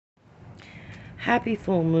Happy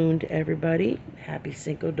full moon to everybody. Happy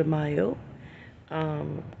Cinco de Mayo. As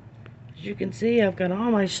you can see, I've got all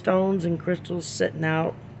my stones and crystals sitting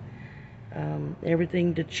out.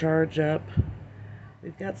 Everything to charge up.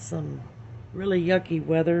 We've got some really yucky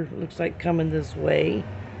weather. Looks like coming this way.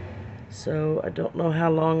 So I don't know how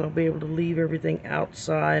long I'll be able to leave everything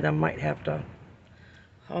outside. I might have to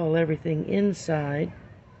haul everything inside.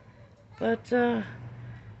 But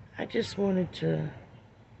I just wanted to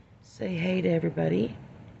say hey to everybody.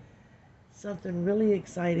 Something really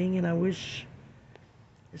exciting, and I wish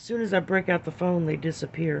as soon as I break out the phone they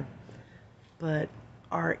disappear. But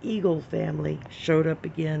our eagle family showed up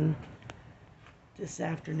again this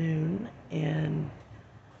afternoon, and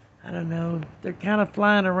I don't know, they're kind of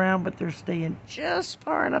flying around, but they're staying just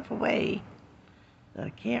far enough away that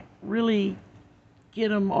I can't really get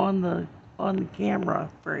them on the camera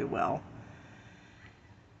very well.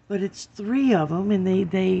 But it's three of them, and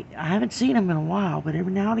they I haven't seen them in a while, but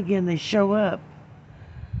every now and again they show up,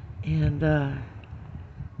 and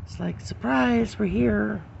it's like, surprise, we're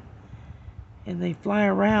here. And they fly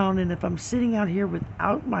around, and if I'm sitting out here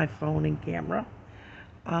without my phone and camera,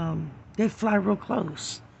 they fly real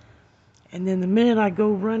close. And then the minute I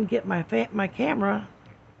go run get my camera,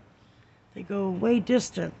 they go way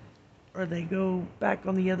distant, or they go back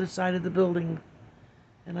on the other side of the building,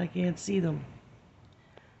 and I can't see them.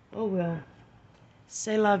 Oh well,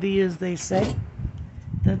 c'est la vie, as they say.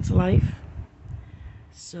 That's life.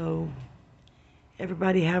 So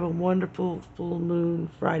everybody have a wonderful full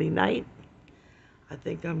moon Friday night. I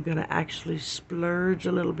think I'm gonna actually splurge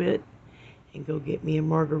a little bit and go get me a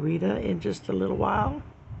margarita in just a little while.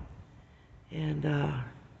 And a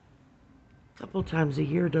couple times a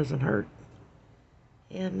year doesn't hurt.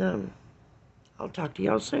 And I'll talk to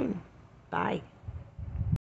y'all soon. Bye.